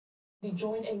He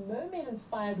joined a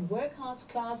mermaid-inspired workout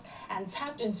class and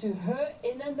tapped into her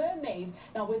inner mermaid.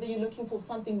 Now, whether you're looking for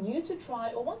something new to try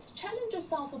or want to challenge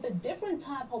yourself with a different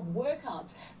type of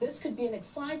workout, this could be an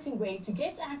exciting way to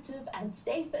get active and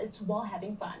stay fit while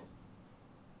having fun.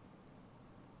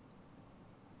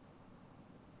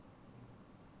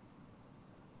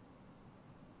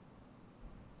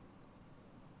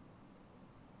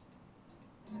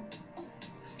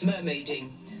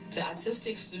 Mermaiding, the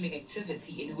artistic swimming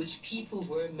activity in which people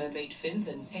wear mermaid fins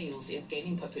and tails, is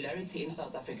gaining popularity in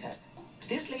South Africa.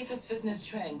 This latest fitness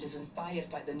trend is inspired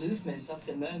by the movements of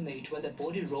the mermaid, where the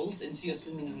body rolls into your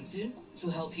swimming routine to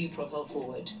help you propel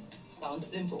forward. Sounds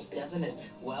simple, doesn't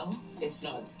it? Well, it's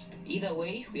not. Either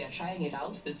way, we are trying it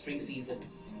out this spring season.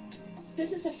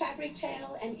 This is a fabric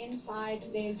tail, and inside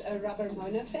there's a rubber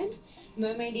monofin.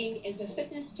 Mermaiding is a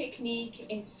fitness technique.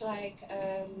 It's like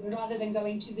rather than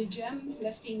going to the gym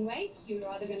lifting weights, you're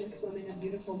rather going to swim in a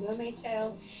beautiful mermaid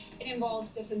tail. It involves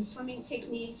different swimming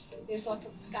techniques. There's lots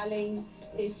of sculling.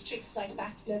 There's tricks like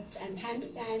backflips and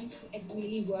handstands. It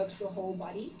really works the whole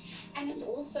body. And it's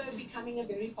also becoming a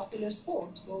very popular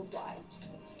sport worldwide.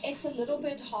 It's a little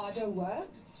bit harder work.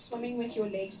 Swimming with your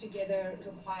legs together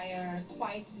require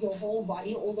quite your whole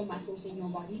body, all the muscles in your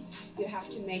body. You have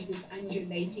to make this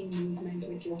undulating movement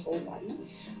with your whole body.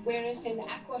 Whereas in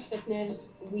aqua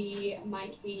fitness, we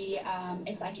might be,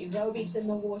 it's like aerobics in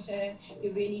the water.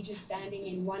 You're really just standing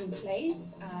in one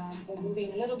place or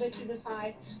moving a little bit to the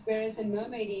side. Whereas in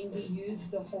mermaiding, we use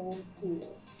the whole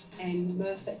pool and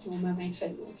merfit or mermaid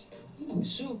fitness.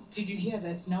 Sure, did you hear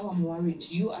that? Now I'm worried.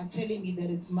 You are telling me that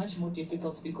it's much more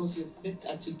difficult because your feet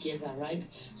are together, right?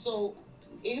 So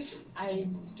if I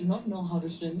do not know how to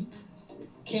swim,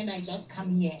 can I just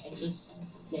come here and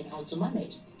just learn how to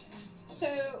mermaid?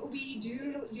 So you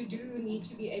do need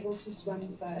to be able to swim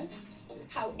first.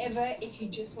 However, if you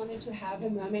just wanted to have a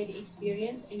mermaid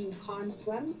experience and you can't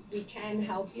swim, we can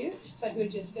help you, but we're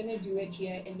just going to do it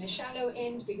here in the shallow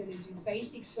end. We're going to do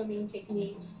basic swimming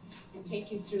techniques and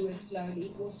take you through it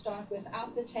slowly. We'll start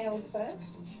without the tail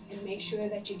first and make sure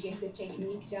that you get the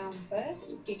technique down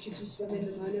first, get you to swim in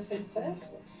the monofin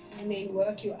first, and then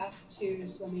work you up to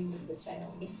swimming with the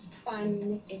tail. It's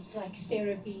fun, it's like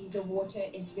therapy, the water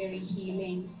is very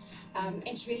healing.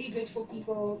 It's really good for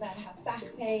people that have back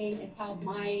pain. It's helped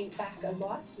my back a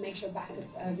lot, makes your back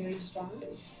very strong.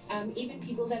 Even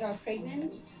people that are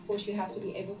pregnant, of course you have to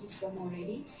be able to swim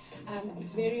already.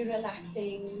 It's very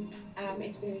relaxing,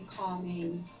 it's very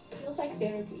calming. It feels like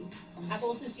therapy. I've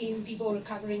also seen people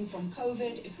recovering from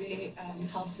COVID. It really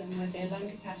helps them with their lung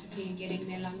capacity and getting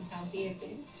their lungs healthy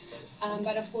again.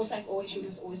 But of course, like always, you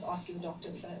must always ask your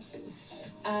doctor first.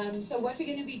 So what we're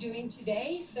going to be doing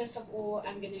today, first of all,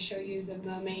 I'm going to show you the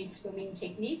mermaid swimming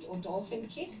technique or dolphin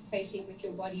kick, facing with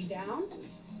your body down.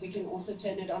 We can also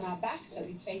turn it on our back, so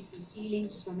we face the ceiling,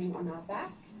 swimming on our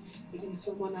back. We can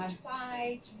swim on our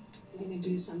side. We're going to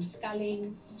do some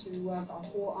sculling to work our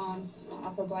forearms and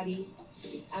our upper body.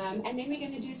 And then we're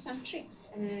going to do some tricks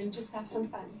and just have some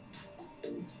fun.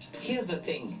 Here's the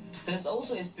thing, there's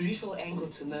also a spiritual angle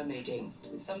to mermaiding.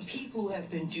 Some people who have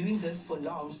been doing this for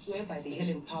long swear by the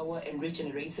healing power and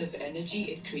regenerative energy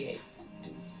it creates.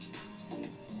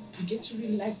 You get to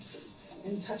relax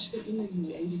and touch the inner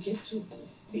you, and you get to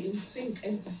be in sync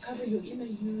and discover your inner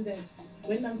you, that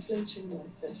when I'm flinching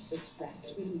like this, it's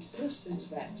that. When it's this, it's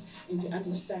that. And you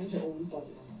understand your own body.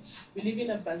 We live in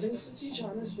a buzzing city.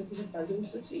 Johannesburg is a buzzing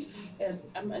city.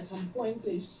 At some point,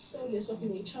 there's so less of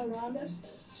nature around us.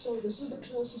 So this is the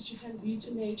closest you can be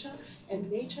to nature,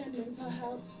 and nature and mental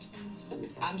health.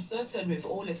 I'm certain we've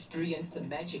all experienced the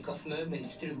magic of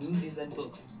mermaids through movies and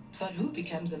books. But who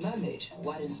becomes a mermaid?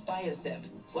 What inspires them?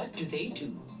 What do they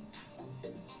do?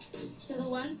 So the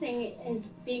one thing is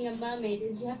being a mermaid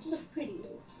is you have to look pretty.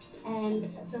 And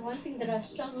the one thing that I've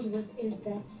struggled with is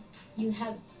that you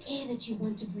have air that you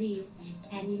want to breathe,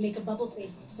 and you make a bubble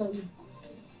face, so you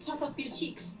puff up your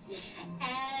cheeks.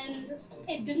 And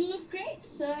it didn't look great,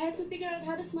 so I had to figure out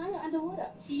how to smile underwater.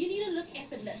 You need to look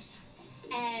effortless,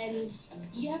 and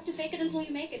you have to fake it until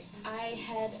you make it. I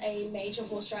had a major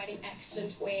horse riding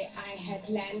accident where I had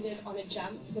landed on a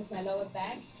jump with my lower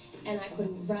back, and I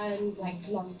couldn't run like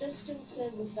long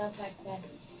distances and stuff like that.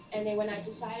 And then when I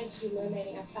decided to do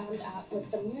mermaiding, I found out with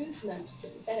the movement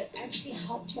that it actually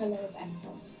helped my lower back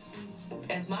problems.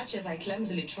 As much as I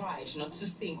clumsily tried not to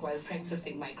sink while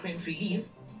practicing my cramp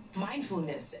release,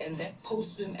 mindfulness and that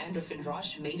post-swim endorphin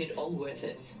rush made it all worth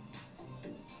it.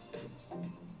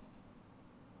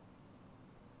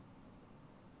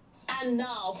 And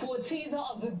now for a teaser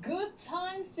of the good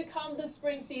times to come this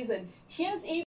spring season. Here's